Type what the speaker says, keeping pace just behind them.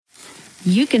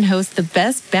you can host the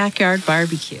best backyard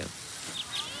barbecue.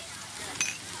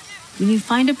 When you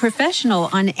find a professional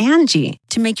on Angie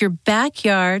to make your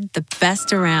backyard the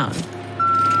best around.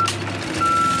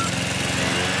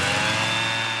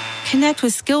 Connect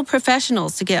with skilled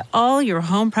professionals to get all your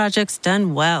home projects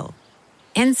done well.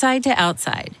 Inside to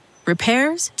outside,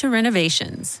 repairs to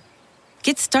renovations.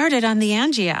 Get started on the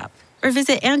Angie app or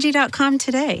visit Angie.com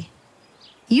today.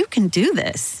 You can do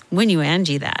this when you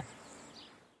Angie that.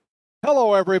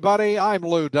 Hello, everybody. I'm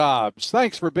Lou Dobbs.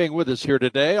 Thanks for being with us here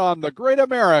today on the Great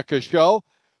America Show.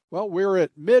 Well, we're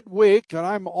at midweek, and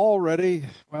I'm already,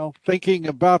 thinking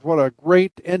about what a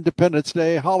great Independence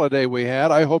Day holiday we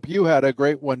had. I hope you had a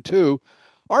great one, too.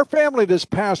 Our family this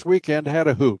past weekend had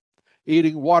a hoot,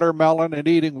 eating watermelon and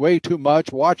eating way too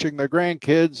much, watching the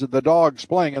grandkids and the dogs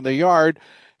playing in the yard,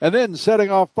 and then setting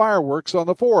off fireworks on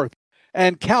the 4th.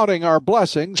 And counting our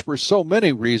blessings for so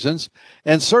many reasons,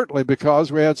 and certainly because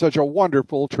we had such a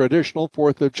wonderful traditional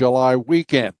 4th of July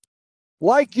weekend.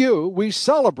 Like you, we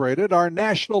celebrated our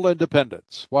national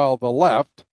independence, while the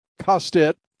left cussed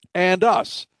it and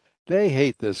us. They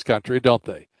hate this country, don't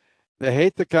they? They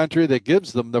hate the country that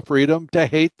gives them the freedom to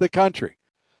hate the country.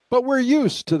 But we're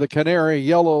used to the canary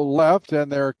yellow left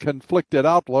and their conflicted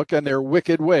outlook and their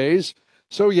wicked ways.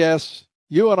 So yes,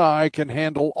 you and I can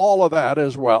handle all of that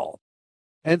as well.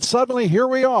 And suddenly here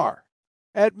we are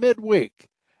at midweek,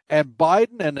 and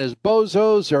Biden and his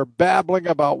bozos are babbling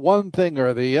about one thing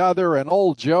or the other, and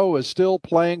old Joe is still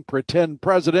playing pretend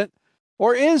president.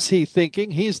 Or is he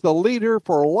thinking he's the leader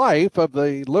for life of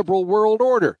the liberal world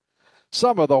order?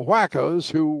 Some of the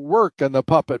wackos who work in the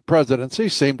puppet presidency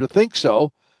seem to think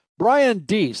so. Brian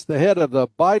Deese, the head of the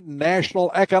Biden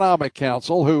National Economic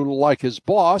Council, who, like his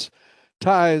boss,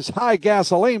 ties high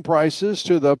gasoline prices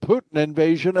to the Putin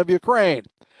invasion of Ukraine,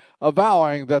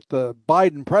 avowing that the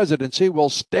Biden presidency will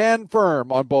stand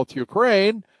firm on both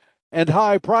Ukraine and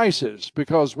high prices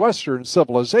because Western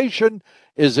civilization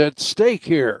is at stake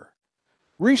here.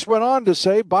 Reese went on to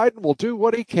say Biden will do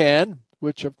what he can,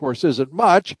 which of course isn't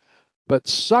much, but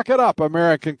suck it up,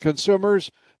 American consumers,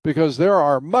 because there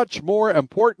are much more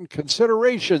important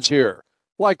considerations here,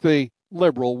 like the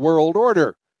liberal world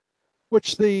order,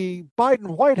 which the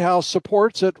Biden White House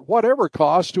supports at whatever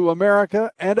cost to America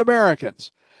and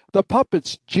Americans. The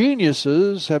puppet's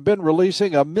geniuses have been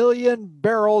releasing 1 million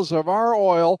barrels of our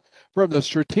oil from the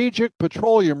strategic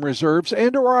petroleum reserves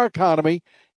into our economy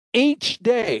each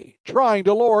day, trying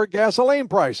to lower gasoline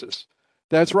prices.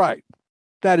 That's right.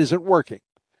 That isn't working.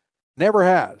 Never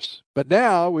has. But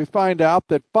now we find out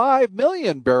that 5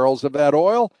 million barrels of that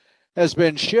oil has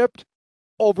been shipped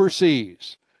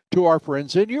overseas to our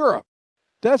friends in Europe.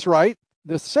 That's right,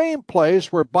 the same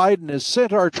place where Biden has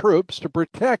sent our troops to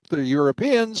protect the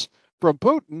Europeans from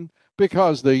Putin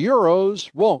because the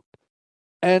Euros won't.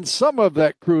 And some of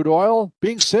that crude oil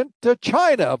being sent to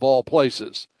China, of all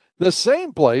places, the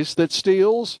same place that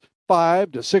steals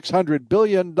 $500 to $600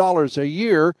 billion a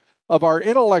year of our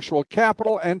intellectual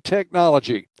capital and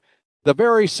technology, the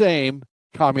very same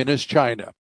communist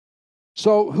China.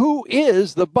 So who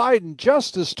is the Biden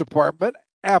Justice Department,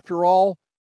 after all,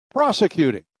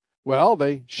 prosecuting? Well,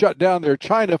 they shut down their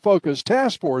China-focused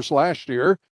task force last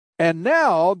year, and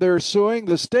now they're suing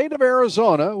the state of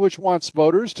Arizona, which wants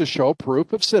voters to show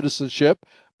proof of citizenship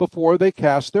before they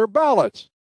cast their ballots.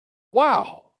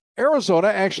 Wow, Arizona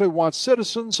actually wants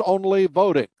citizens-only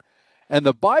voting, and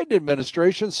the Biden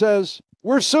administration says,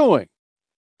 we're suing.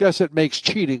 Guess it makes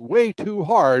cheating way too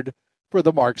hard for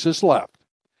the Marxist left.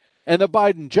 And the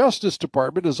Biden Justice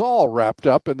Department is all wrapped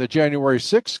up in the January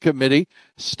 6th committee,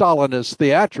 Stalinist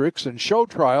theatrics and show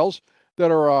trials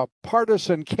that are a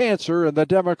partisan cancer in the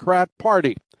Democrat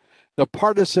Party. The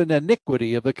partisan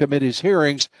iniquity of the committee's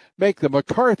hearings make the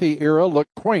McCarthy era look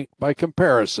quaint by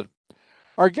comparison.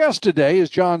 Our guest today is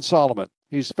John Solomon.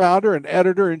 He's founder and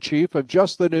editor-in-chief of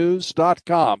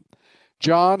JustTheNews.com.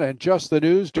 John and Just the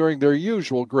News doing their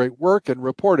usual great work and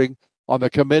reporting on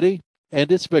the committee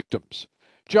and its victims.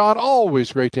 John,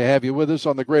 always great to have you with us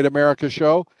on the Great America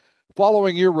Show.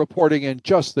 Following your reporting in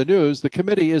Just the News, the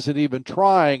committee isn't even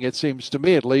trying, it seems to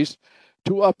me at least,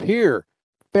 to appear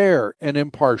fair and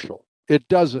impartial. It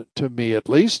doesn't, to me at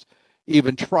least,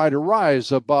 even try to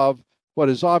rise above what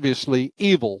is obviously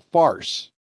evil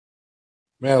farce.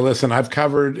 Well, listen, I've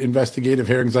covered investigative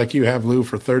hearings like you have, Lou,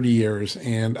 for 30 years,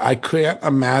 and I can't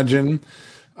imagine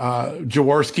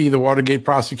Jaworski, the Watergate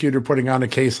prosecutor, putting on a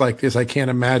case like this. I can't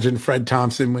imagine Fred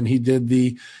Thompson when he did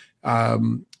the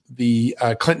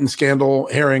Clinton scandal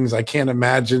hearings. I can't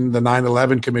imagine the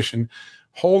 9/11 Commission.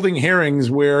 holding hearings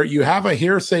where you have a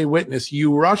hearsay witness,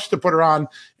 you rush to put her on,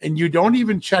 and you don't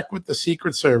even check with the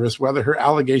Secret Service whether her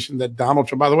allegation that Donald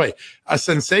Trump, by the way, a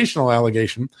sensational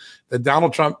allegation that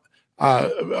Donald Trump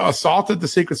assaulted the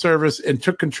Secret Service and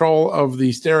took control of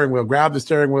the steering wheel, grabbed the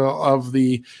steering wheel of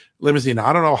the limousine.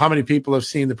 I don't know how many people have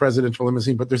seen the presidential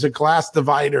limousine, but there's a glass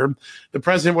divider. The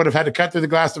president would have had to cut through the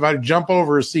glass divider, jump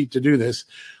over his seat to do this.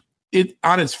 It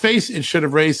on its face, it should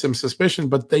have raised some suspicion,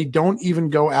 but they don't even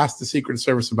go ask the Secret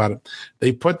Service about it.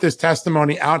 They put this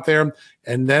testimony out there,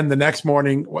 and then the next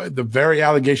morning, the very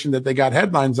allegation that they got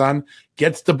headlines on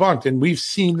gets debunked. And we've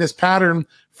seen this pattern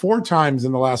 4 times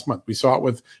in the last month. We saw it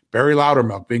with Barry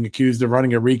Loudermilk being accused of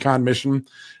running a recon mission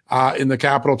in the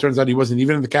Capitol. Turns out he wasn't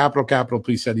even in the Capitol. Capitol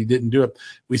Police said he didn't do it.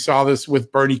 We saw this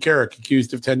with Bernie Kerik,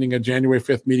 accused of attending a January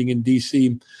 5th meeting in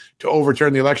D.C. to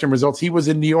overturn the election results. He was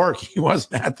in New York. He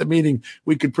wasn't at the meeting.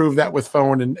 We could prove that with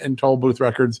phone and toll booth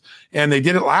records. And they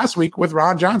did it last week with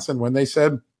Ron Johnson when they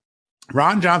said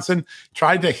Ron Johnson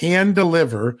tried to hand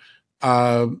deliver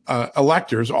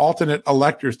electors, alternate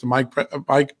electors to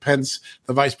Mike Pence,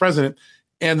 the vice president.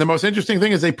 And the most interesting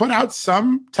thing is they put out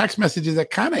some text messages that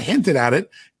kind of hinted at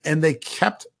it, and they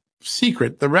kept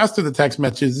secret the rest of the text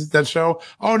messages that show,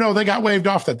 oh no, they got waved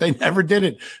off, that they never did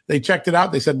it. They checked it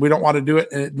out. They said, we don't want to do it.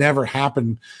 And it never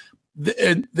happened.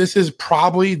 And this is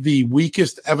probably the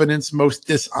weakest evidence, most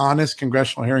dishonest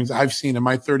congressional hearings I've seen in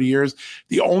my 30 years.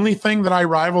 The only thing that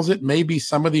rivals it may be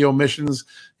some of the omissions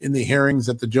in the hearings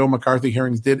that the Joe McCarthy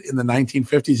hearings did in the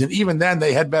 1950s. And even then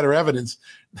they had better evidence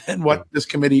than what this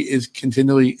committee is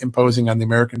continually imposing on the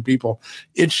American people.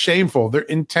 It's shameful. They're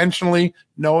intentionally,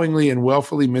 knowingly, and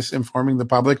willfully misinforming the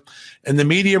public. And the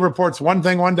media reports one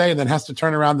thing one day and then has to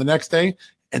turn around the next day.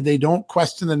 And they don't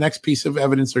question the next piece of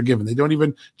evidence they're given. They don't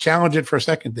even challenge it for a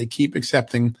second. They keep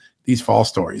accepting these false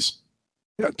stories.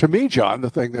 Yeah, to me, John, the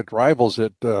thing that rivals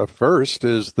it first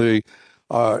is the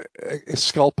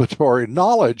exculpatory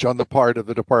knowledge on the part of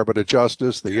the Department of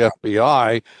Justice, the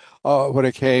FBI, when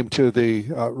it came to the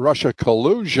Russia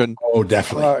collusion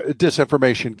definitely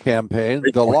disinformation campaign,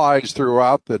 the lies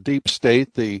throughout the deep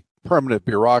state, the permanent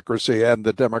bureaucracy, and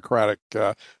the Democratic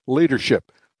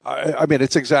leadership. I mean,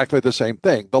 it's exactly the same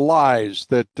thing. The lies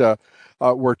that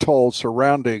were told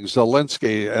surrounding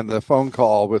Zelensky and the phone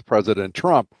call with President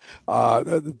Trump,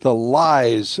 the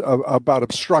lies about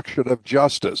obstruction of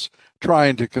justice,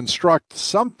 trying to construct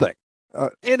something,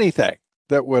 anything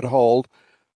that would hold,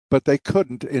 but they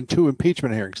couldn't in 2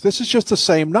 impeachment hearings. This is just the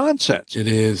same nonsense. It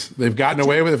is. They've gotten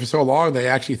away with it for so long, they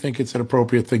actually think it's an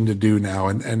appropriate thing to do now,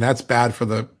 and that's bad for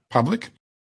the public.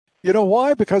 You know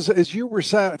why? Because as you were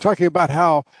talking about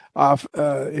how,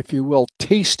 if you will,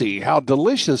 tasty, how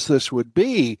delicious this would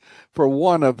be for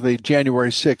one of the January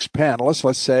 6th panelists,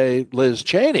 let's say Liz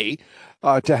Cheney,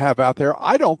 to have out there,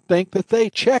 I don't think that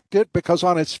they checked it because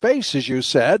on its face, as you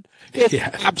said, it's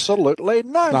absolutely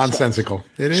nonsensical.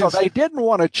 It is. So they didn't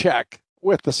want to check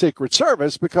with the Secret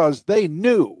Service because they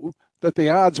knew that the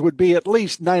odds would be at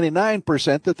least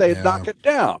 99% that they'd knock it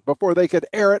down before they could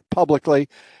air it publicly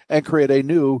and create a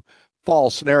new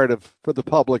false narrative for the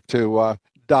public to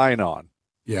dine on.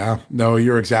 Yeah, no,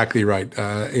 you're exactly right.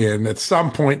 And at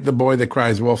some point, the boy that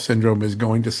cries wolf syndrome is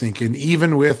going to sink in,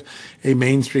 even with a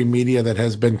mainstream media that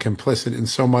has been complicit in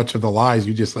so much of the lies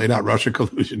you just laid out: Russia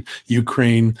collusion,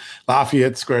 Ukraine,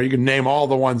 Lafayette Square. You can name all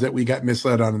the ones that we got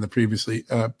misled on in the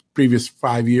previous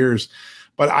 5 years.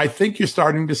 But I think you're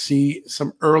starting to see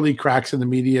some early cracks in the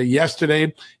media.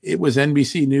 Yesterday, it was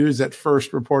NBC News that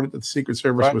first reported that the Secret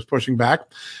Service was pushing back.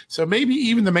 So maybe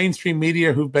even the mainstream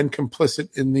media who've been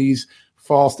complicit in these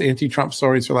false anti-Trump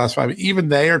stories for the last 5 years, even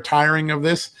they are tiring of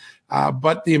this.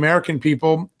 But the American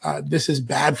people, this is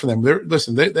bad for them.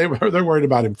 They're worried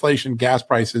about inflation, gas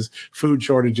prices, food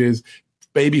shortages,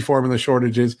 baby formula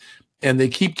shortages. And they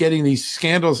keep getting these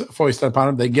scandals foisted upon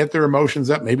them. They get their emotions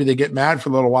up. Maybe they get mad for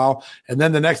a little while. And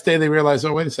then the next day they realize,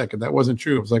 oh, wait a second, that wasn't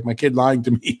true. It was like my kid lying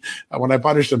to me when I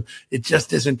punished him. It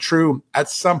just isn't true. At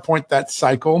some point, that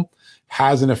cycle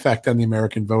has an effect on the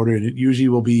American voter. And it usually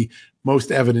will be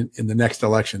most evident in the next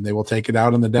election. They will take it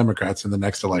out on the Democrats in the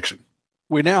next election.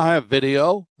 We now have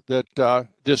video that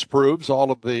disproves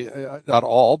all of the, not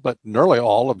all, but nearly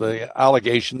all of the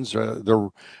allegations,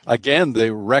 the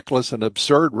reckless and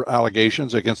absurd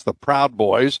allegations against the Proud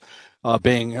Boys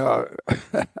being a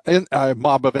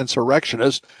mob of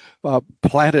insurrectionists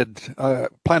planting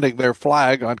their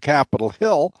flag on Capitol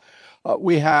Hill.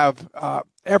 We have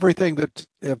everything that,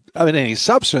 of any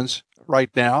substance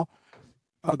right now,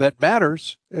 that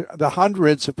matters. The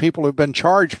hundreds of people who've been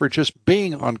charged for just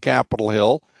being on Capitol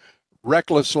Hill,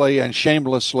 recklessly and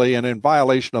shamelessly and in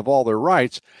violation of all their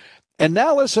rights. And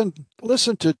now listen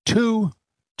to two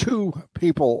two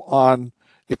people on,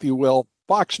 if you will,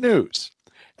 Fox News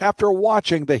after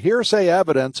watching the hearsay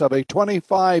evidence of a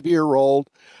 25-year-old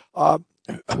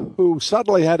who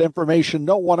suddenly had information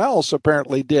no one else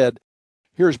apparently did.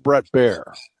 Here's Brett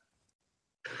Baer.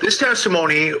 This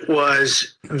testimony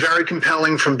was very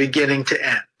compelling from beginning to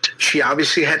end. She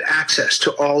obviously had access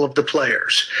to all of the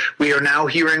players. We are now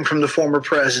hearing from the former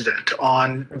president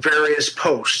on various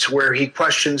posts where he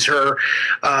questions her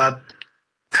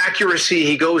accuracy.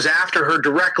 He goes after her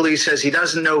directly, says he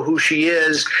doesn't know who she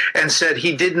is, and said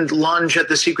he didn't lunge at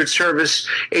the Secret Service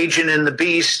agent in the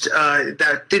Beast.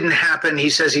 That didn't happen. He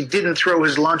says he didn't throw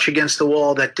his lunch against the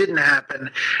wall. That didn't happen,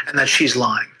 and that she's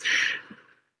lying.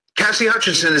 Cassie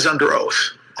Hutchinson is under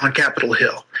oath on Capitol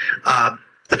Hill.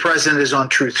 The president is on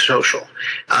Truth Social,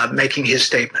 making his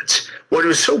statements. What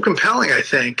was so compelling, I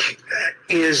think,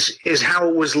 is how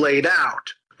it was laid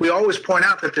out. We always point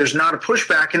out that there's not a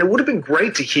pushback, and it would have been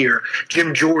great to hear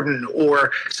Jim Jordan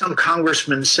or some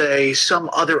congressman say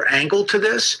some other angle to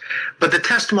this. But the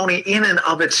testimony in and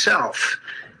of itself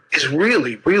is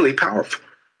really, really powerful.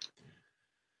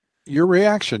 Your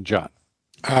reaction, John?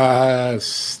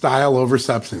 Style over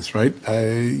substance, right?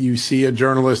 You see a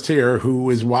journalist here who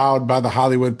is wowed by the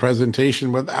Hollywood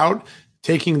presentation without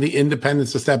taking the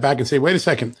independence to step back and say, wait a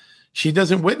second, she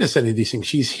doesn't witness any of these things.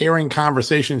 She's hearing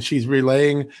conversations. She's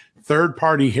relaying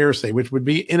third-party hearsay, which would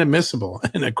be inadmissible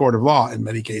in a court of law in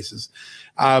many cases.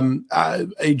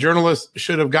 A journalist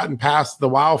should have gotten past the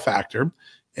wow factor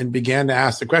and began to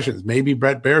ask the questions. Maybe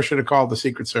Brett Baer should have called the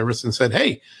Secret Service and said,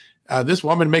 hey, this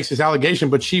woman makes this allegation,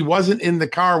 but she wasn't in the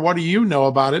car. What do you know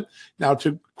about it? Now,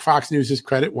 to Fox News'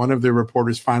 credit, one of the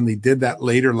reporters finally did that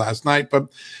later last night.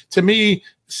 But to me,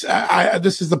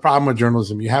 this is the problem with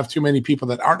journalism. You have too many people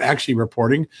that aren't actually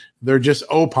reporting. They're just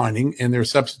opining, and they're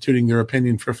substituting their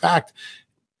opinion for fact.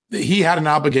 He had an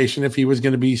obligation, if he was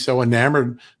going to be so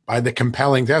enamored by the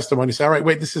compelling testimony, say, all right,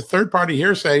 wait, this is third-party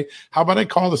hearsay. How about I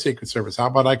call the Secret Service? How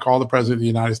about I call the President of the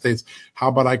United States? How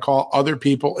about I call other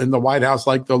people in the White House,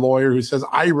 like the lawyer who says,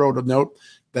 I wrote a note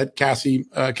that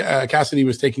Cassidy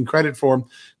was taking credit for?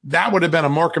 That would have been a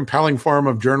more compelling form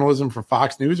of journalism for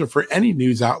Fox News or for any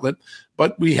news outlet.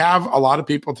 But we have a lot of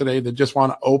people today that just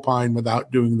want to opine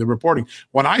without doing the reporting.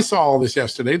 When I saw all this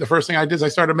yesterday, the first thing I did is I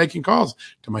started making calls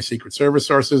to my Secret Service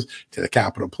sources, to the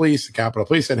Capitol Police. The Capitol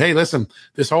Police said, hey, listen,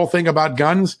 this whole thing about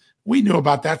guns, we knew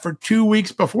about that for 2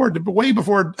 weeks before, way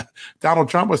before Donald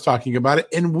Trump was talking about it,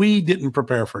 and we didn't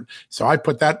prepare for it. So I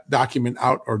put that document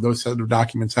out, or those set of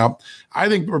documents out. I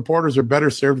think reporters are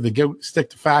better served to stick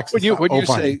to facts. When you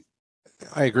say,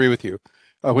 I agree with you.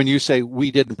 When you say we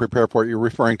didn't prepare for it, you're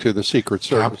referring to the Secret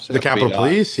Service. The Capitol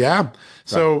Police, yeah. Right.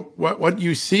 So what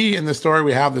you see in the story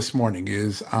we have this morning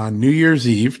is on New Year's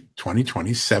Eve,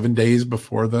 2020, 7 days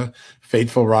before the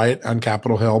fateful riot on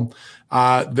Capitol Hill,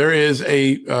 there is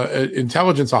a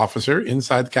intelligence officer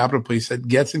inside the Capitol Police that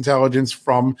gets intelligence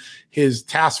from his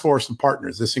task force and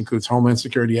partners. This includes Homeland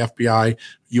Security, FBI,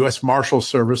 U.S. Marshal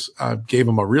Service, gave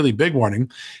him a really big warning.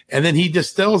 And then he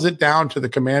distills it down to the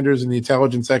commanders and the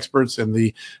intelligence experts and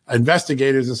the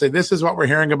investigators and say, this is what we're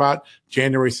hearing about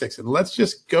January 6th. And let's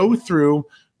just go through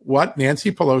what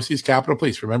Nancy Pelosi's Capitol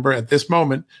Police, remember at this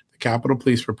moment, Capitol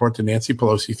Police report to Nancy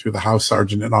Pelosi through the House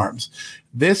Sergeant at Arms.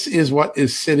 This is what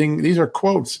is sitting. These are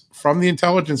quotes from the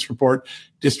intelligence report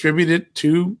distributed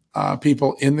to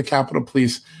people in the Capitol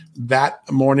Police that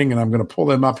morning. And I'm going to pull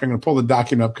them up. I'm going to pull the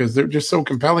document up because they're just so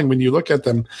compelling when you look at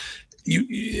them.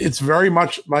 It's very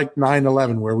much like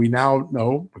 9/11, where we now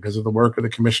know, because of the work of the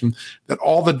commission, that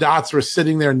all the dots were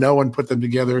sitting there. No one put them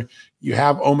together. You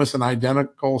have almost an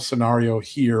identical scenario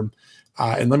here.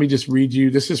 And let me just read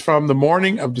you. This is from the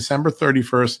morning of December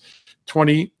 31st,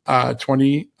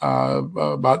 2020,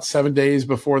 about 7 days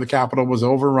before the Capitol was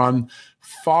overrun.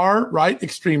 Far-right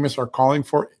extremists are calling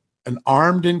for an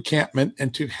armed encampment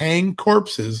and to hang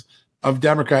corpses of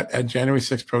Democrat at January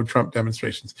 6th pro-Trump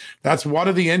demonstrations. That's one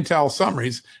of the Intell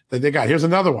summaries that they got. Here's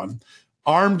another one.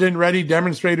 Armed and ready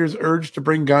demonstrators urged to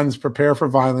bring guns, prepare for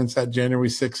violence at January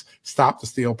 6th, stop the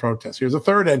steal protest. Here's a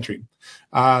third entry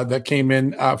that came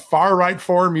in. Far-right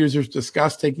forum users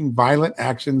discuss taking violent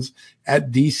actions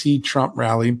at D.C. Trump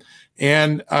rally.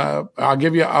 And I'll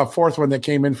give you a fourth one that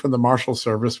came in from the Marshal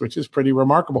Service, which is pretty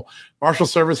remarkable. Marshal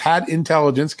Service had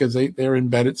intelligence because they're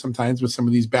embedded sometimes with some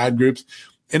of these bad groups.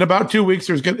 In about 2 weeks,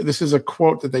 this is a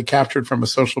quote that they captured from a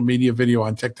social media video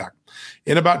on TikTok.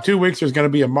 In about 2 weeks, there's going to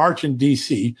be a march in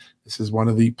D.C. This is one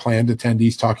of the planned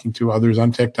attendees talking to others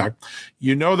on TikTok.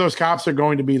 You know those cops are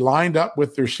going to be lined up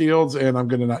with their shields, and I'm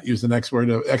going to not use the next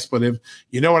word, expletive.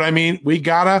 You know what I mean? We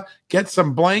got to get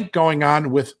some blank going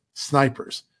on with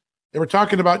snipers. They were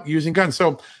talking about using guns.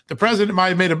 So the president might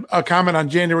have made a comment on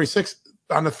January 6th.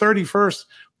 On the 31st,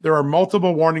 there are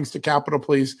multiple warnings to Capitol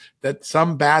Police that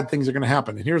some bad things are going to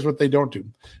happen. And here's what they don't do.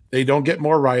 They don't get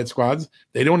more riot squads.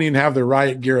 They don't even have their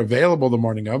riot gear available the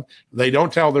morning of. They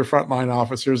don't tell their frontline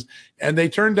officers. And they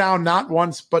turn down not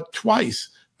once, but twice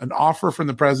an offer from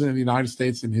the president of the United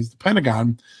States and the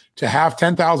Pentagon to have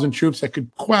 10,000 troops that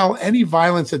could quell any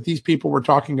violence that these people were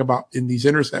talking about in these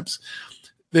intercepts.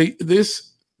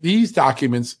 These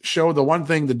documents show the one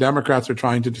thing the Democrats are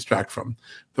trying to distract from.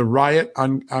 The riot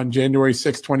on January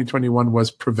 6, 2021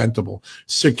 was preventable.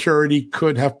 Security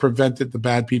could have prevented the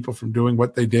bad people from doing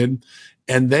what they did,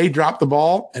 and they dropped the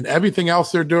ball, and everything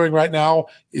else they're doing right now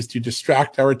is to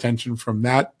distract our attention from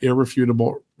that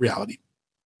irrefutable reality.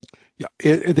 Yeah,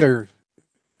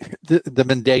 the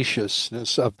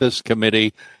mendaciousness of this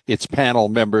committee, its panel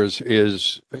members,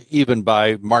 is, even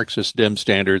by Marxist Dem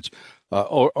standards,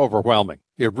 overwhelming.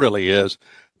 It really is.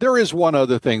 There is one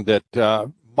other thing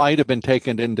that might have been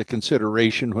taken into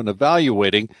consideration when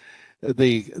evaluating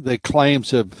the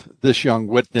claims of this young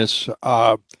witness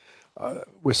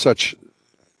with such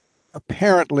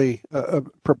apparently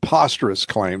preposterous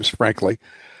claims, frankly.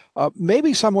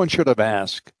 Maybe someone should have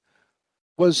asked,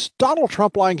 was Donald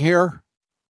Trump lying here,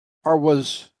 or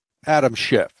was Adam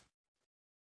Schiff?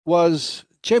 Was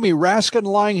Jamie Raskin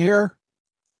lying here,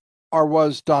 or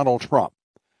was Donald Trump?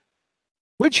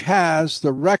 Which has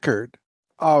the record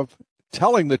of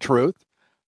telling the truth,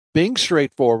 being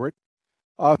straightforward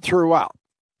throughout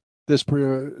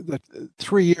the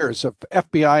 3 years of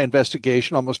FBI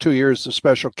investigation, almost 2 years of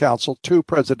special counsel, 2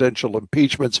 presidential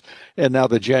impeachments, and now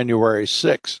the January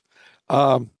 6th.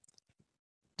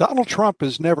 Donald Trump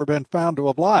has never been found to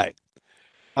have lied.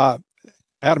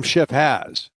 Adam Schiff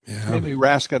has. Yeah. Jamie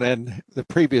Raskin and the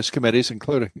previous committees,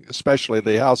 including especially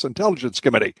the House Intelligence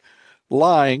Committee,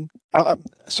 lying.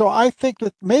 So I think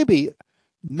that maybe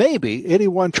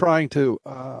anyone trying to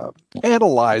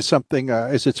analyze something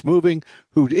as it's moving,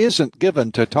 who isn't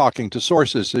given to talking to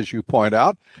sources, as you point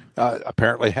out,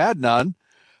 apparently had none,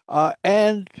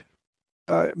 and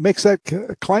makes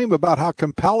that claim about how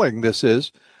compelling this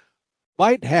is,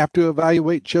 might have to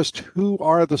evaluate just who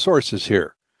are the sources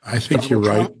here. I think you're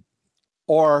right.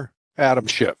 Or Adam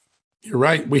Schiff. You're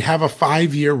right. We have a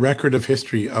 5-year record of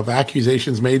history of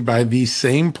accusations made by these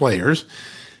same players.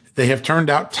 They have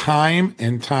turned out time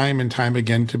and time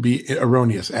again to be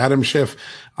erroneous. Adam Schiff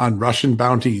on Russian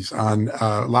bounties, on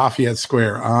Lafayette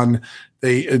Square, on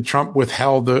Trump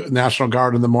withheld the National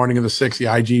Guard in the morning of the 6th. The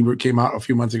IG came out a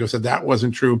few months ago, said that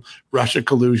wasn't true. Russia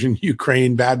collusion,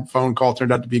 Ukraine, bad phone call,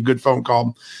 turned out to be a good phone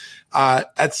call.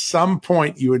 At some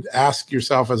point, you would ask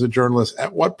yourself as a journalist,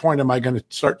 at what point am I going to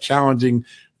start challenging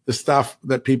the stuff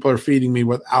that people are feeding me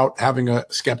without having a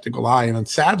skeptical eye? And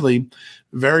sadly,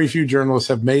 very few journalists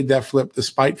have made that flip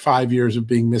despite 5 years of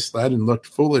being misled and looked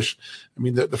foolish. I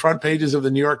mean, the front pages of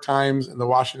the New York Times and the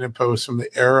Washington Post from the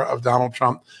era of Donald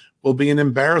Trump will be an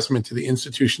embarrassment to the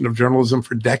institution of journalism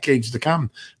for decades to come.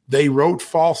 They wrote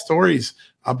false stories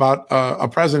about a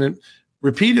president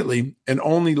repeatedly, and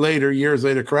only years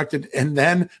later corrected. And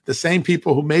then the same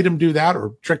people who made him do that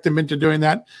or tricked him into doing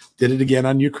that did it again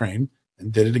on Ukraine,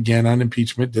 and did it again on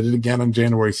impeachment, did it again on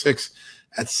January 6th.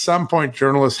 At some point,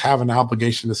 journalists have an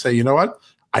obligation to say, you know what?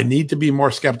 I need to be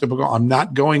more skeptical. I'm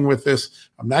not going with this.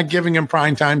 I'm not giving him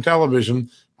primetime television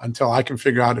until I can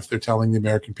figure out if they're telling the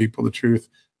American people the truth.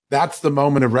 That's the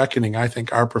moment of reckoning I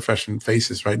think our profession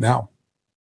faces right now.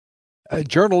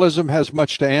 Journalism has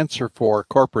much to answer for,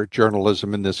 corporate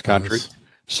journalism in this country. Yes.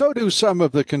 So do some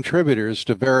of the contributors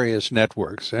to various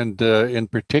networks. And in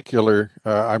particular,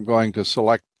 I'm going to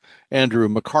select Andrew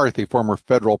McCarthy, former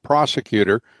federal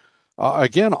prosecutor,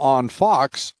 again on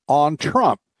Fox, on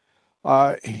Trump.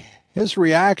 His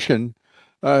reaction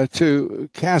to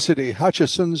Cassidy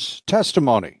Hutchison's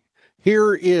testimony.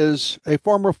 Here is a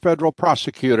former federal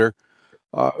prosecutor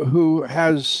who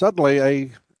has suddenly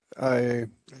a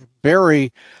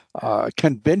very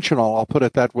conventional, I'll put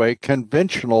it that way,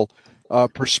 conventional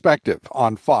perspective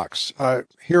on Fox.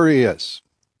 Here he is.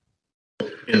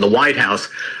 In the White House.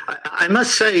 I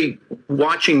must say,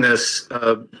 watching this,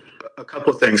 a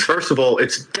couple of things. First of all,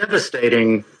 it's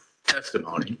devastating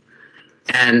testimony.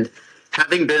 And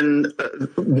having been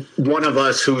one of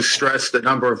us who stressed a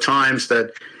number of times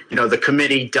that, you know, the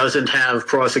committee doesn't have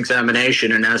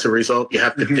cross-examination, and as a result, you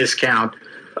have to discount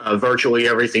virtually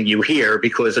everything you hear,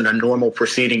 because in a normal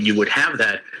proceeding, you would have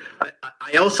that.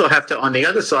 I also have to, on the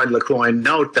other side of the coin,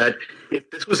 note that if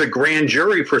this was a grand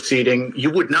jury proceeding, you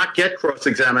would not get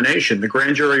cross-examination. The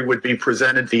grand jury would be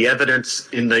presented the evidence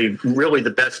in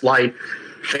the best light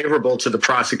favorable to the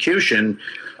prosecution.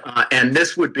 And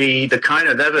this would be the kind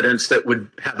of evidence that would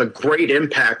have a great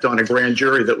impact on a grand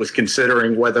jury that was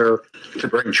considering whether to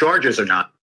bring charges or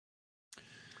not.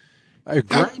 A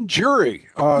grand jury.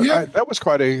 That was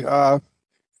quite a.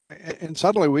 And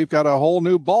suddenly we've got a whole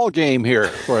new ball game here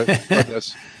for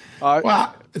this.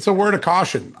 Well, it's a word of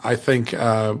caution, I think,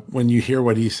 when you hear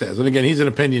what he says. And again, he's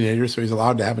an opinionator, so he's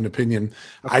allowed to have an opinion.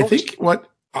 I think what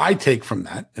I take from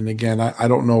that, and again, I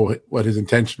don't know what his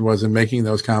intention was in making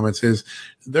those comments, is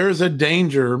there's a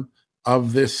danger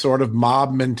of this sort of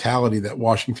mob mentality that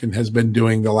Washington has been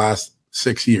doing the last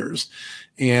 6 years.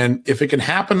 And if it can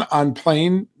happen on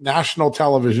plain national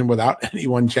television without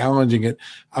anyone challenging it,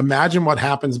 imagine what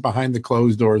happens behind the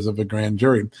closed doors of a grand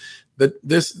jury. That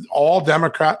this all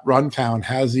Democrat run town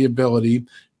has the ability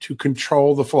to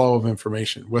control the flow of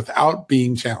information without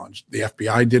being challenged. The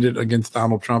FBI did it against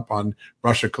Donald Trump on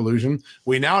Russia collusion.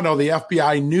 We now know the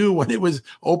FBI knew when it was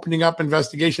opening up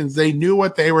investigations, they knew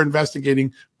what they were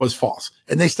investigating was false,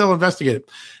 and they still investigate it.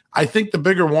 I think the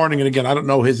bigger warning, and again, I don't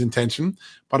know his intention,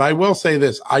 but I will say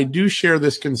this. I do share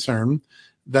this concern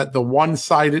that the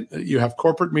one-sided, you have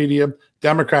corporate media,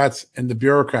 Democrats, and the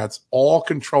bureaucrats all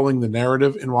controlling the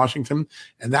narrative in Washington,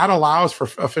 and that allows for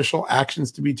official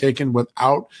actions to be taken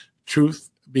without truth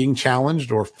being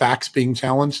challenged or facts being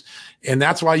challenged. And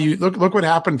that's why you look what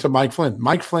happened to Mike Flynn.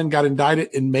 Mike Flynn got indicted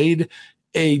and made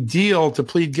a deal to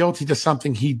plead guilty to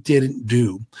something he didn't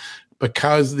do,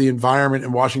 because the environment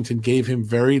in Washington gave him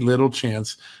very little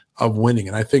chance of winning.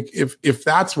 And I think if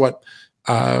that's what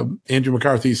Andrew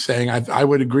McCarthy is saying, I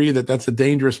would agree that that's a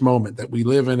dangerous moment, that we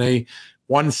live in a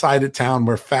one-sided town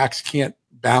where facts can't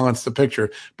balance the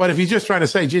picture. But if he's just trying to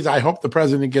say, geez, I hope the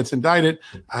president gets indicted,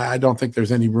 I don't think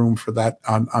there's any room for that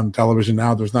on television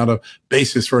now. There's not a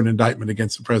basis for an indictment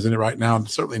against the president right now, and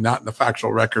certainly not in the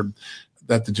factual record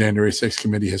that the January 6th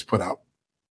committee has put out.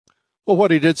 Well,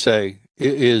 what he did say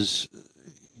is,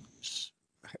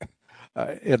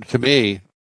 and to me,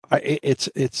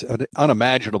 it's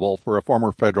unimaginable for a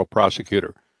former federal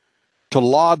prosecutor to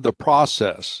laud the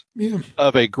process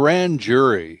of a grand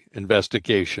jury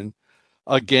investigation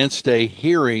against a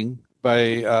hearing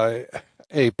by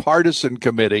a partisan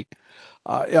committee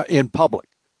in public.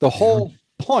 The whole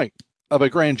point of a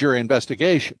grand jury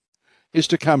investigation is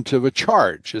to come to a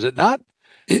charge, is it not?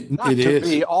 Not to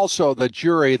be also the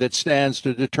jury that stands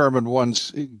to determine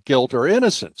one's guilt or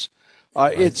innocence.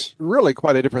 Right. It's really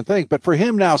quite a different thing. But for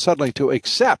him now suddenly to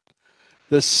accept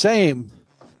the same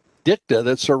dicta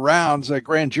that surrounds a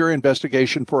grand jury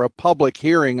investigation for a public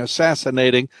hearing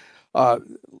assassinating,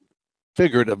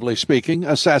 figuratively speaking,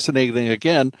 assassinating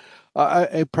again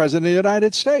a president of the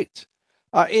United States.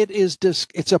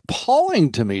 It's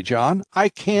appalling to me, John. I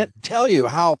can't tell you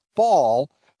how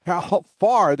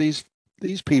far these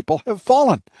people have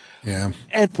fallen. Yeah.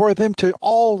 And for them to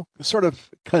all sort of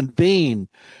convene,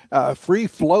 free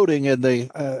floating in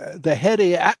the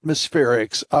heady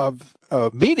atmospherics of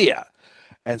media,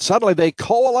 and suddenly they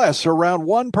coalesce around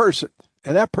one person,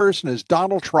 and that person is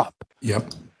Donald Trump.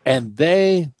 Yep. And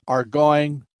they are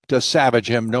going to savage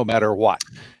him no matter what.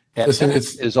 And listen,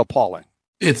 is appalling.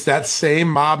 It's that same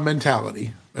mob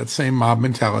mentality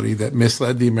that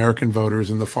misled the American voters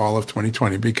in the fall of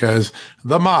 2020, because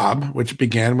the mob, which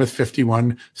began with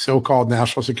 51 so-called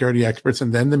national security experts,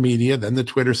 and then the media, then the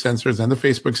Twitter censors, then the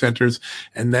Facebook censors,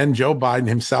 and then Joe Biden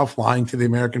himself lying to the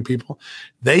American people,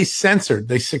 they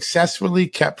successfully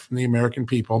kept from the American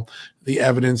people the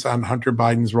evidence on Hunter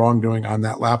Biden's wrongdoing on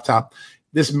that laptop.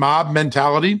 This mob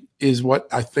mentality is what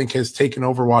I think has taken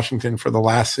over Washington for the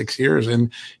last 6 years, and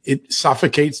it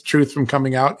suffocates truth from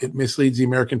coming out. It misleads the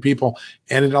American people,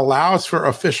 and it allows for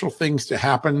official things to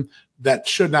happen that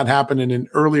should not happen, and in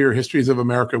earlier histories of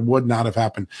America would not have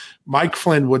happened. Mike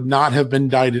Flynn would not have been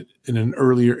indicted in an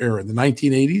earlier era, in the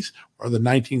 1980s or the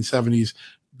 1970s.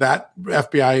 That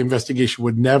FBI investigation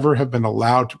would never have been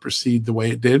allowed to proceed the way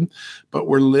it did. But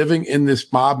we're living in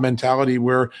this mob mentality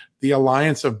where the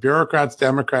alliance of bureaucrats,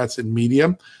 Democrats, and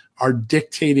media are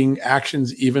dictating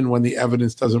actions even when the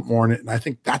evidence doesn't warrant it. And I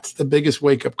think that's the biggest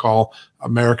wake-up call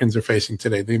Americans are facing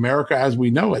today. The America as we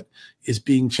know it is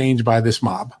being changed by this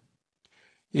mob.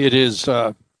 It is,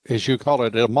 as you call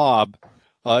it, a mob.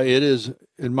 It is,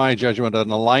 in my judgment,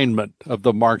 an alignment of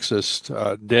the Marxist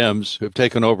Dems who have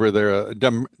taken over their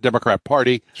Democrat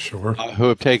Party, sure, who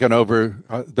have taken over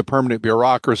the permanent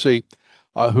bureaucracy,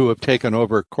 who have taken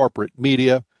over corporate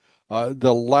media.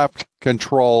 The left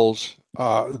controls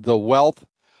the wealth,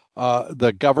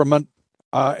 the government,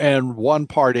 and one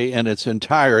party in its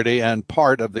entirety, and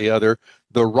part of the other,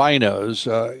 the rhinos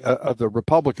of the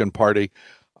Republican Party.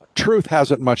 Truth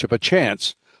hasn't much of a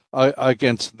chance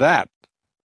against that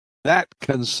that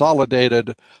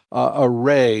consolidated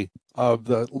array of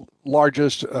the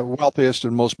largest, wealthiest,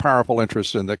 and most powerful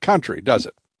interests in the country, does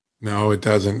it? No, it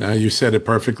doesn't. You said it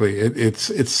perfectly.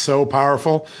 It's so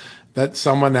powerful that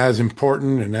someone as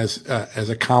important and as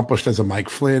accomplished as a Mike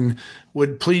Flynn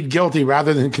would plead guilty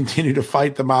rather than continue to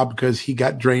fight the mob because he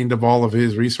got drained of all of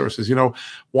his resources. You know,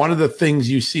 one of the things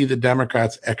you see the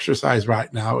Democrats exercise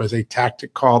right now is a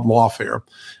tactic called lawfare,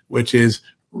 which is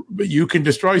you can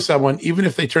destroy someone even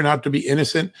if they turn out to be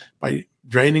innocent by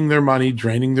draining their money,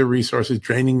 draining their resources,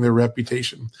 draining their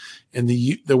reputation. And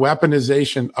the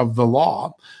weaponization of the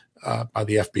law by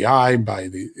the FBI, by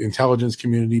the intelligence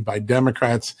community, by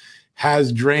Democrats,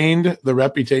 has drained the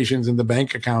reputations and the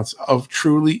bank accounts of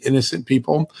truly innocent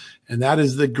people. And that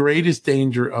is the greatest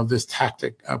danger of this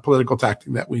tactic, political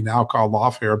tactic that we now call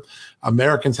lawfare.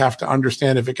 Americans have to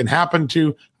understand if it can happen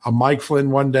to a Mike Flynn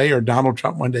one day or Donald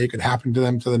Trump one day, it could happen to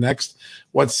them to the next.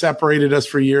 What separated us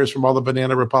for years from all the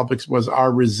banana republics was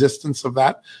our resistance of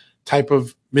that type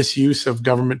of misuse of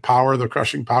government power, the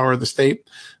crushing power of the state.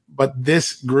 But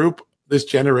this group, this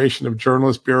generation of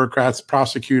journalists, bureaucrats,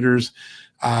 prosecutors,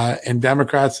 and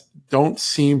Democrats don't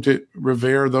seem to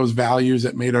revere those values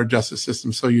that made our justice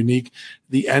system so unique.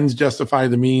 The ends justify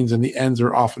the means, and the ends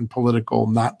are often political,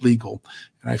 not legal.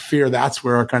 And I fear that's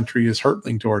where our country is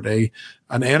hurtling toward an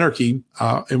anarchy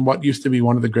in what used to be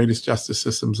one of the greatest justice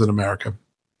systems in America,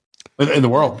 in the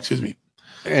world. Excuse me.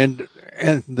 And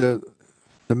the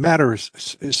matter is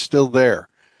still there.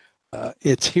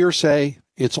 It's hearsay.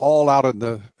 It's all out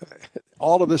in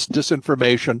all of this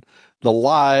disinformation, the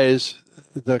lies,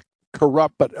 the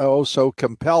corrupt but oh so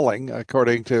compelling,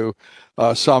 according to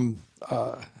some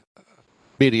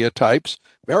media types,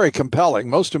 very compelling.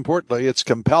 Most importantly, it's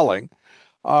compelling.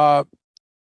 They're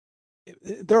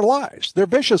lies. They're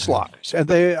vicious lies, and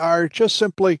they are just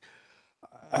simply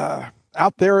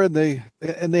out there in the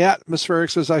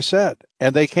atmospherics, as I said,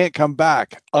 and they can't come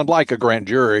back. Unlike a grand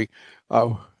jury,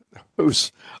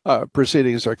 whose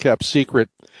proceedings are kept secret,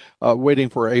 waiting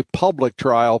for a public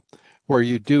trial where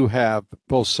you do have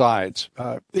both sides.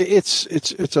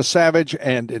 It's a savage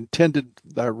and intended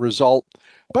result.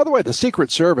 By the way, the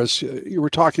Secret Service, you were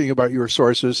talking about your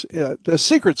sources, the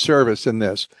Secret Service in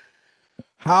this,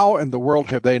 how in the world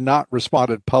have they not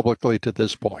responded publicly to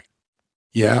this point?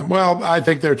 Yeah, well, I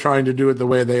think they're trying to do it the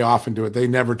way they often do it. They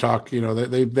never talk,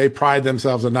 they pride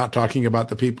themselves on not talking about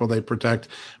the people they protect,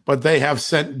 but they have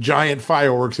sent giant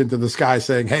fireworks into the sky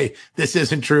saying, hey, this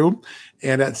isn't true.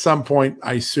 And at some point,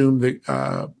 I assume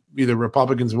that either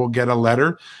Republicans will get a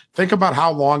letter. Think about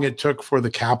how long it took for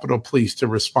the Capitol Police to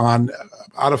respond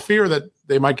out of fear that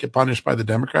they might get punished by the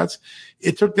Democrats.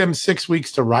 It took them 6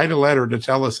 weeks to write a letter to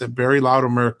tell us that Barry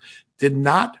Loudermilk did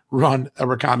not run a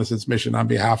reconnaissance mission on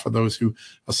behalf of those who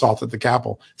assaulted the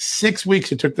Capitol. 6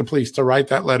 weeks it took the police to write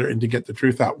that letter and to get the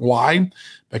truth out. Why?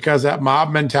 Because that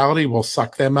mob mentality will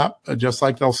suck them up, just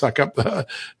like they'll suck up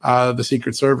the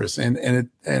Secret Service. And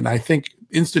I think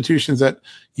institutions that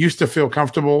used to feel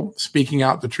comfortable speaking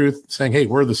out the truth, saying, hey,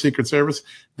 we're the Secret Service,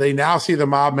 they now see the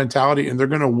mob mentality and they're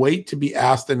going to wait to be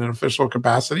asked in an official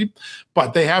capacity.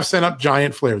 But they have sent up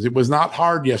giant flares. It was not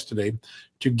hard yesterday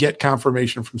to get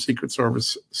confirmation from Secret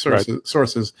Service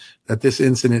sources that this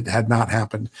incident had not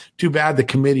happened. Too bad the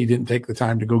committee didn't take the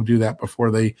time to go do that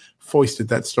before they foisted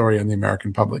that story on the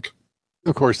American public.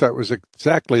 Of course, that was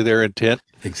exactly their intent.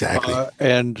 Exactly.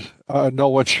 And no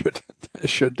one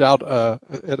should doubt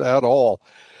it at all.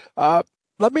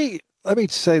 Let me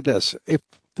say this. If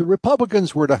the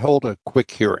Republicans were to hold a quick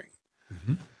hearing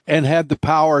and had the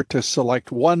power to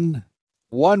select one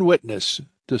witness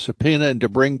to subpoena and to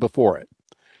bring before it,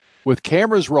 with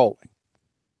cameras rolling,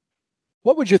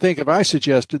 what would you think if I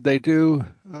suggested they do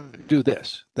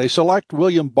this? They select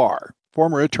William Barr,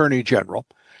 former Attorney General,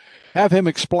 have him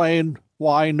explain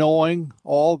why, knowing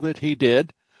all that he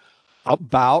did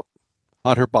about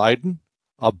Hunter Biden,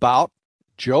 about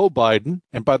Joe Biden,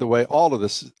 and by the way, all of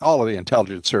the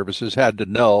intelligence services had to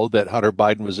know that Hunter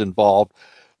Biden was involved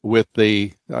with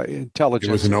the intelligence.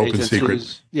 It was an open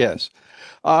secret. Yes.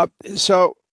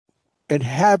 And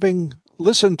having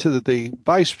listened to the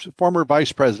former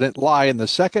vice president lie in the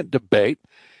second debate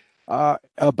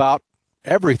about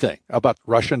everything, about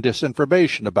Russian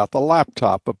disinformation, about the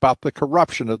laptop, about the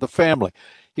corruption of the family,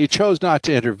 he chose not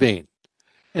to intervene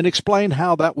and explain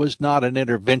how that was not an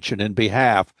intervention in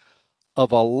behalf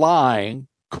of a lying,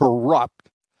 corrupt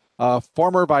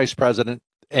former vice president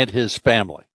and his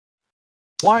family.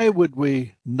 Why would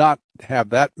we not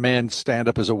have that man stand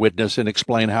up as a witness and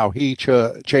explain how he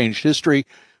changed history?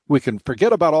 We can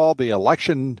forget about all the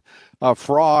election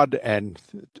fraud and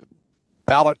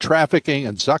ballot trafficking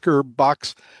and Zucker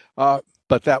bucks, but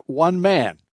that one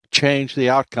man change the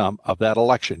outcome of that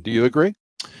election. Do you agree?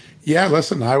 Yeah,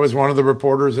 listen, I was one of the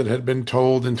reporters that had been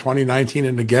told in 2019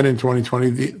 and again in 2020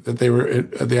 that the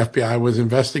FBI was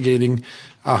investigating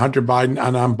Hunter Biden.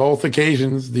 And on both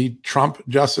occasions, the Trump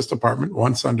Justice Department,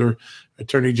 once under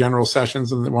Attorney General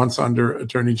Sessions and once under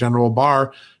Attorney General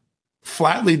Barr,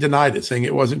 flatly denied it, saying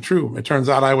it wasn't true. It turns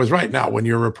out I was right. Now, when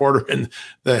you're a reporter and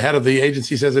the head of the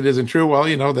agency says it isn't true,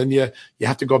 well, then you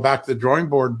have to go back to the drawing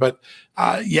board. But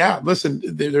listen,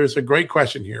 there's a great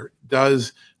question here.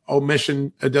 Does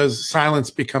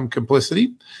silence become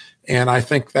complicity? And I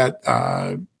think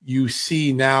that you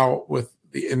see now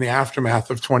in the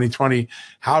aftermath of 2020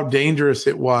 how dangerous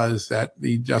it was that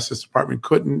the Justice Department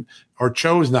couldn't or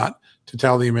chose not to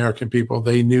tell the American people.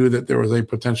 They knew that there was a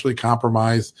potentially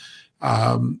compromised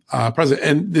president,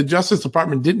 and the Justice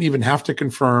Department didn't even have to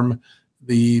confirm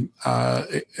the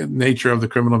nature of the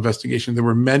criminal investigation. There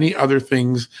were many other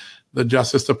things the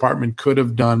Justice Department could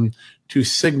have done to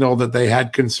signal that they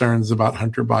had concerns about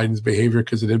Hunter Biden's behavior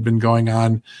because it had been going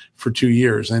on for 2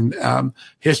 years. And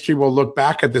history will look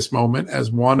back at this moment as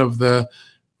one of the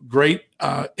great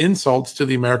insults to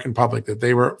the American public, that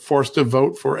they were forced to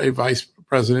vote for a vice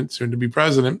president, soon to be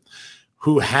president,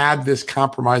 who had this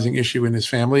compromising issue in his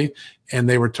family, and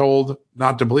they were told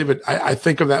not to believe it. I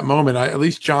think of that moment. At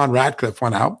least John Ratcliffe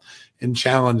went out and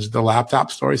challenged the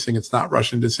laptop story, saying it's not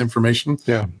Russian disinformation.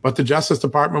 Yeah. But the Justice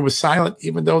Department was silent,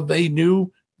 even though they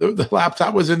knew the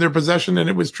laptop was in their possession and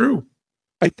it was true.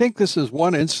 I think this is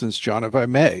one instance, John, if I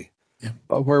may,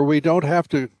 where we don't have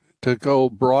to go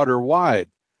broad or wide.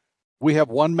 We have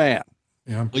one man,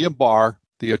 William Barr,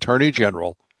 the Attorney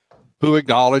General, who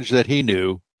acknowledged that he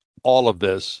knew all of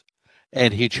this,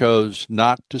 and he chose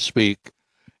not to speak,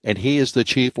 and he is the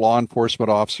chief law enforcement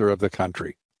officer of the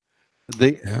country,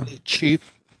 the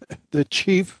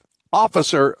chief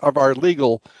officer of our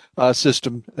legal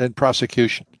system and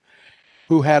prosecution,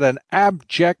 who had an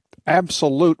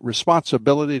absolute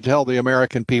responsibility to tell the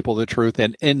American people the truth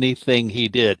in anything he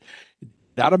did.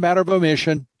 Not a matter of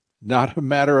omission, not a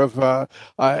matter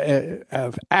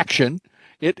of action.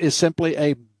 It is simply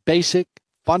a basic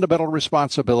fundamental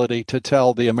responsibility to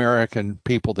tell the American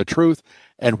people the truth,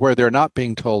 and where they're not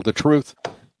being told the truth,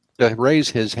 to raise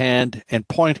his hand and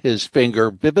point his finger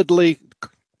vividly,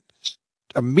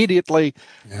 immediately,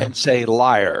 and say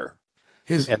liar.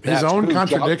 His own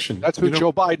contradiction. That's who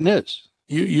Joe Biden is.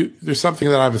 There's something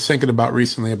that I was thinking about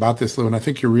recently about this, Lou, and I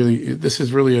think this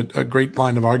is really a great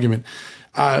line of argument.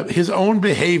 His own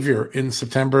behavior in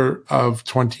September of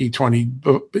 2020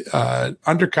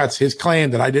 undercuts his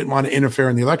claim that I didn't want to interfere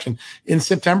in the election. In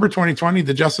September 2020,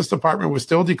 the Justice Department was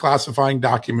still declassifying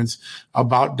documents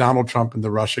about Donald Trump in the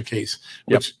Russia case,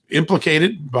 which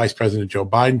implicated Vice President Joe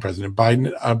Biden, President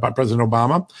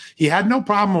Obama. He had no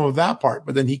problem with that part,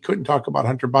 but then he couldn't talk about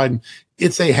Hunter Biden.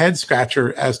 It's a head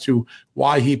scratcher as to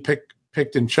why he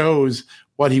picked and chose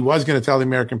what he was going to tell the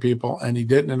American people, and he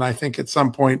didn't. And I think at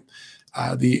some point,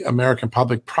 the American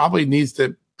public probably needs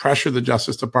to pressure the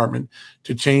Justice Department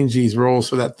to change these rules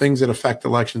so that things that affect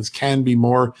elections can be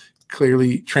more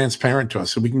clearly transparent to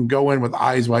us, so we can go in with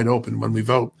eyes wide open when we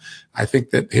vote. I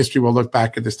think that history will look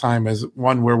back at this time as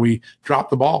one where we dropped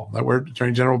the ball, that where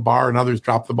Attorney General Barr and others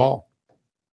dropped the ball.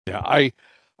 Yeah, I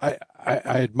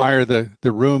admire the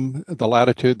room, the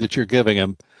latitude that you're giving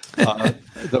him.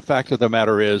 The fact of the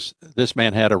matter is, this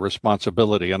man had a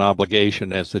responsibility, an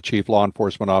obligation as the chief law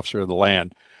enforcement officer of the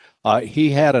land. He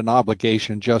had an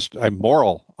obligation, just a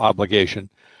moral obligation,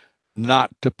 not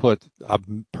to put a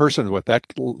person with that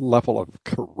level of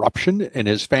corruption in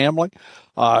his family,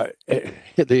 the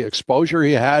exposure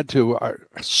he had to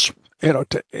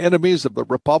enemies of the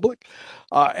republic,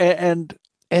 and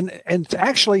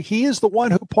actually, he is the one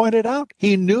who pointed out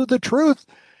he knew the truth,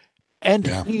 and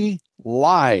he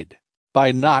lied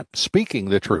by not speaking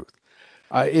the truth.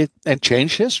 And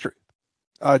changed history.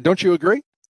 Don't you agree?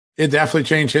 It definitely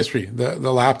changed history.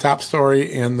 The laptop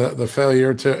story and the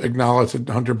failure to acknowledge that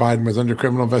Hunter Biden was under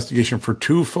criminal investigation for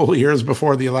 2 full years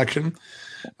before the election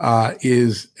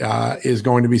is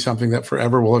going to be something that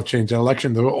forever will have changed the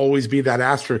election. There will always be that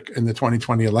asterisk in the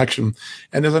 2020 election.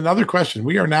 And there's another question.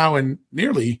 We are now in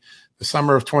nearly the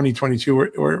summer of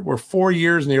 2022. We're 4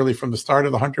 years nearly from the start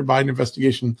of the Hunter Biden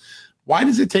investigation. Why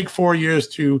does it take 4 years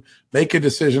to make a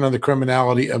decision on the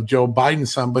criminality of Joe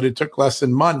Biden's son, but it took less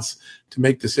than months to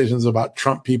make decisions about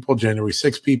Trump people, January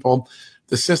 6 people?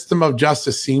 The system of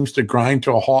justice seems to grind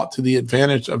to a halt to the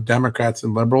advantage of Democrats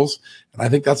and liberals. And I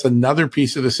think that's another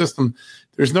piece of the system.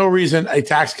 There's no reason a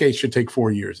tax case should take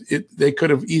 4 years. They could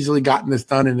have easily gotten this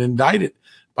done and indicted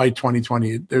by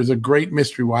 2020. There's a great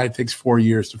mystery why it takes 4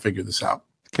 years to figure this out.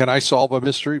 Can I solve a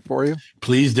mystery for you?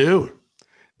 Please do.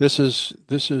 This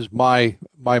is my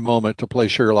moment to play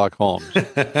Sherlock Holmes.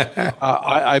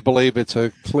 I believe it's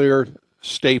a clear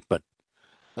statement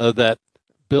that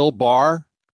Bill Barr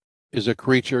is a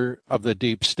creature of the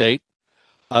deep state,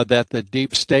 that the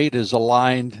deep state is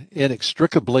aligned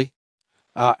inextricably,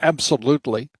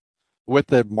 absolutely, with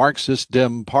the Marxist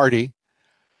Dem Party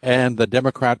and the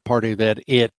Democrat Party that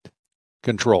it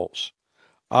controls.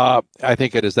 I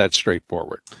think it is that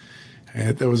straightforward.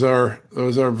 And those are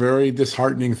very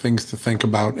disheartening things to think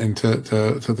about, and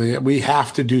we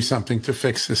have to do something to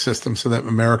fix the system so that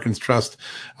Americans trust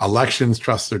elections,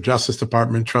 trust their Justice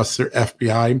Department, trust their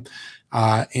FBI.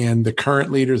 And the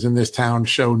current leaders in this town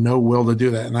show no will to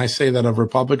do that. And I say that of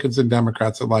Republicans and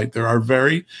Democrats alike. There are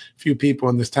very few people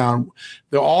in this town.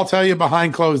 They'll all tell you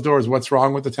behind closed doors what's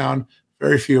wrong with the town.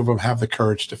 Very few of them have the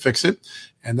courage to fix it.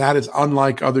 And that is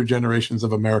unlike other generations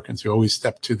of Americans who always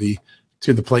step to the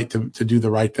plate to do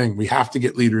the right thing. We have to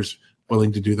get leaders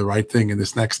willing to do the right thing in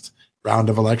this next round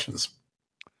of elections.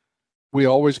 We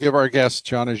always give our guests,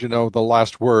 John, as you know, the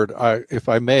last word. If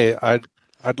I may, I'd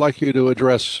like you to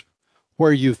address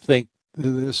where you think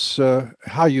this,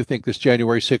 how you think this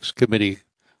January 6th committee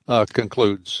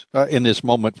concludes in this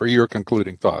moment for your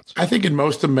concluding thoughts. I think in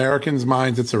most Americans'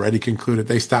 minds, it's already concluded.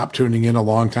 They stopped tuning in a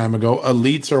long time ago.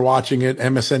 Elites are watching it.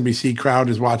 MSNBC crowd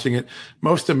is watching it.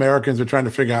 Most Americans are trying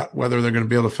to figure out whether they're going to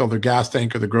be able to fill their gas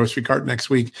tank or the grocery cart next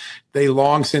week. They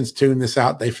long since tuned this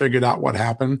out. They figured out what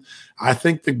happened. I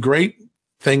think the great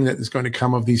thing that is going to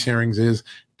come of these hearings is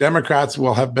Democrats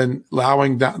will have been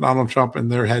allowing Donald Trump in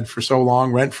their head for so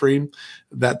long, rent-free,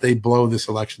 that they blow this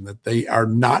election, that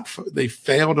they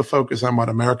fail to focus on what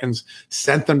Americans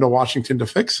sent them to Washington to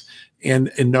fix.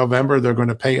 And in November, they're going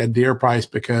to pay a dear price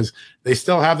because they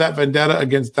still have that vendetta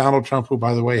against Donald Trump, who,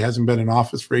 by the way, hasn't been in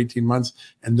office for 18 months,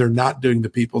 and they're not doing the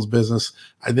people's business.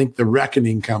 I think the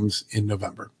reckoning comes in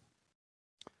November.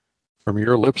 From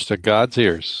your lips to God's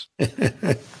ears.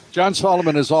 John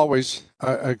Solomon, as always,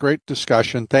 a great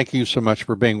discussion. Thank you so much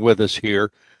for being with us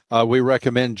here. We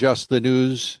recommend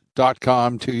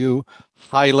justthenews.com to you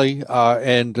highly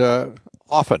and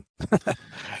often.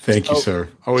 Thank you, sir.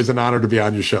 Always an honor to be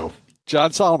on your show.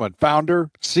 John Solomon,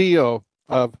 founder, CEO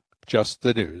of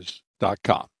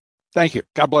justthenews.com. Thank you.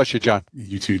 God bless you, John.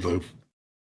 You too, Lou.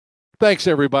 Thanks,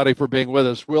 everybody, for being with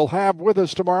us. We'll have with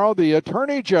us tomorrow the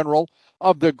Attorney General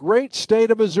of the great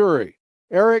state of Missouri,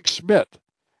 Eric Schmidt,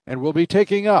 and we'll be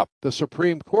taking up the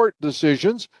Supreme Court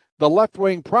decisions, the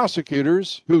left-wing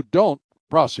prosecutors who don't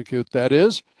prosecute, that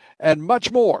is, and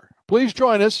much more. Please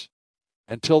join us.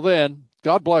 Until then,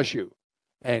 God bless you,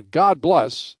 and God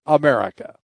bless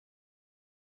America.